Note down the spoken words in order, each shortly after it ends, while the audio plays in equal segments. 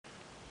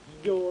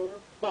your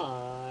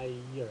fire,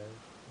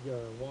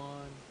 your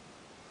one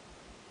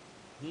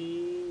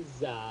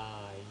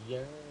desire.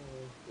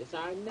 Yes,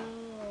 I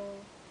know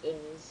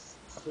it's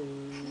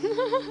too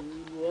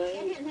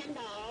late,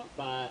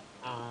 but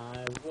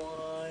I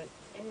want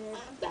it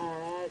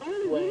that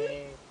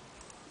way.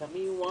 Tell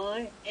me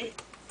why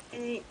it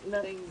ain't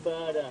nothing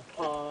but a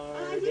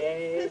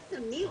heartache.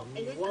 Tell me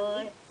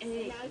why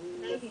ain't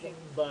nothing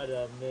but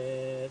a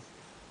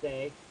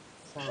mistake.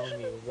 Tell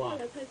me why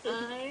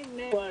I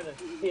never wanna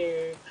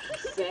hear you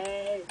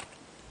say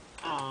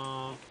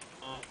I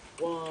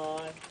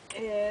want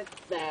it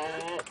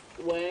that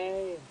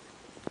way.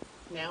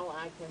 Now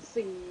I can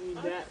see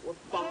that we're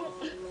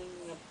falling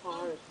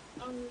apart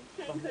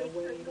from the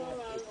way that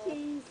it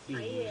seems to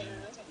you.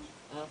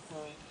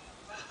 Uh-huh.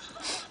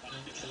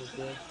 After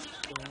this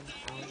one,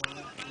 I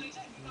want you to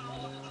know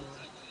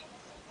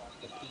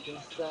that deep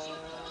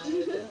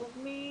inside of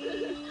me,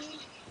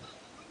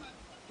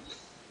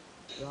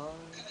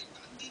 gone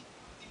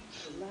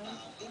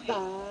like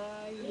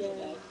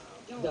fire,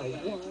 the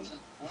one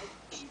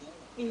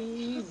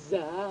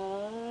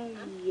desire.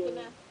 You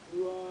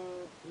are,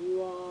 you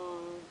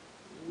are,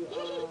 you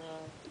are,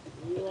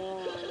 you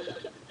are.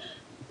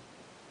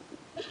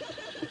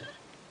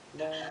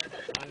 Now I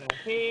wanna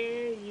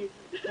hear you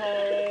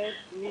touch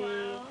me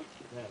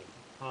like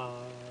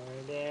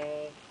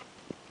heartache.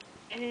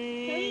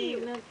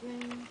 Ain't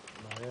nothing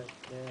but a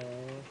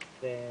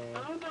mistake.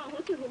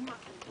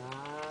 I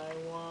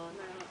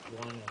wanna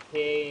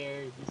hear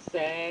you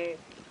say,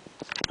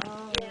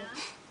 oh,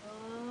 I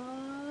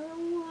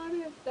want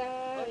it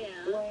that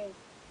way.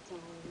 Tell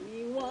me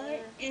why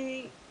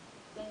ain't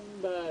nothing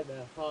but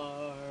a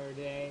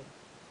heartache.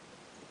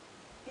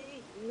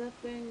 Ain't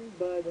nothing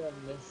but a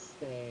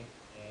mistake.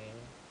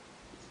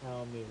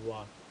 Tell me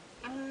why.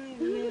 I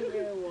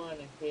never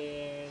wanna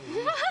hear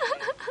you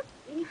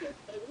say,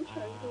 I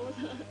want.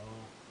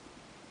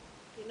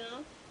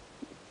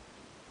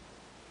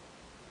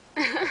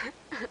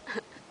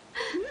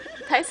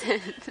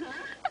 Tyson.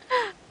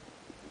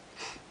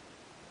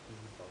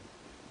 Evil.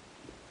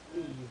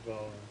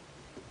 Evil.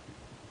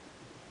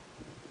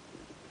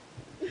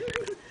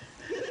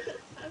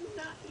 I'm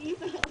not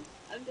evil.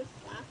 I'm just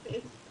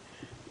laughing.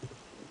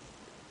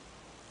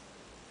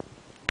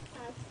 I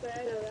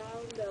spread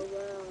around the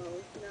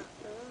world, not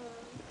wrong.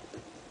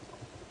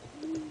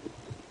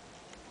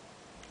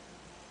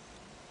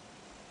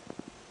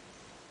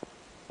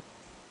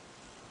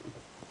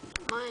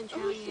 Mine Oh,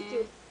 we should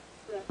do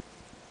trying.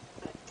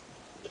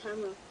 the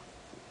camera.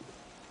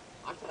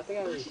 I think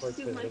I I record should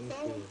too. do my Let me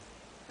phone. see.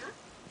 Huh?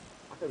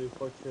 I can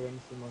record too. Let me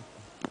see more.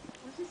 I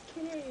was just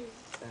kidding.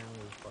 Sound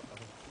record.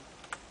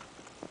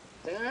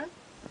 Okay. I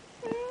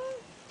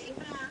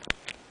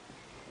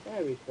think I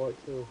record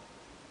too.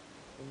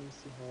 Let me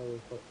see how I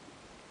record.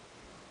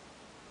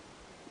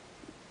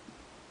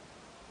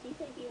 He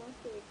said he wants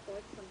to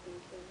record something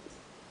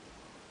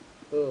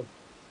too. Oh.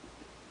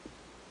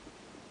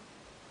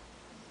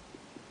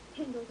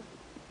 $10.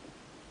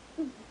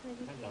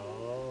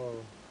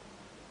 Hello.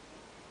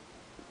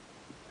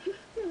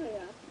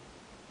 Yeah.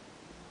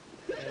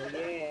 Hell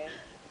yeah.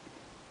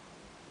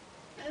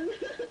 I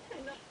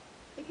know.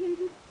 I can't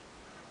just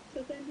so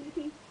send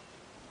anything.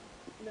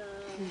 No.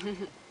 I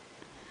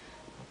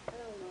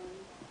don't know.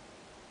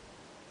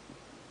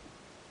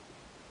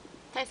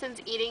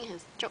 Tyson's eating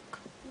his choke.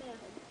 No.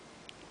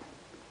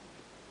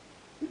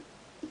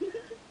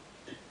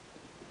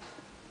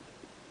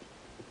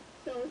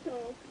 So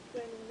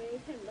when 你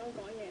聽唔到我講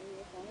嘢，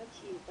你講一次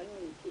俾我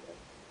repeat 啊。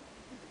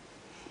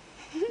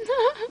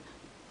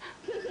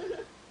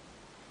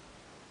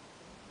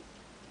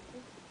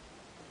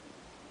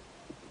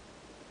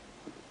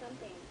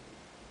Something.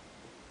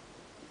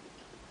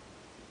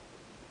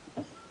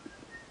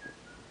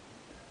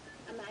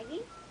 A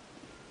Maggie?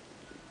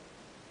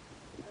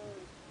 Oh.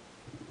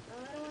 I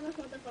don't want to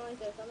hold the phone like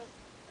this. I'm going to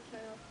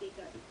turn off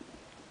speaker.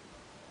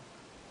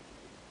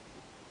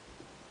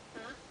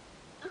 Huh?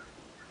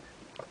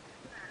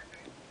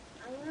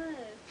 I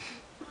was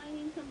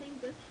finding something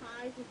this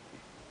high to...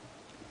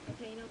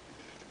 Okay, no.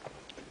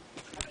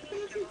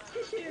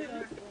 Tissue!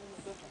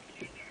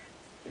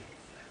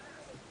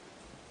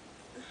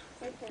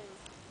 Okay.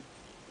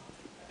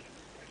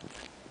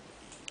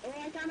 Oh,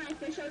 I got my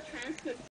official transcript.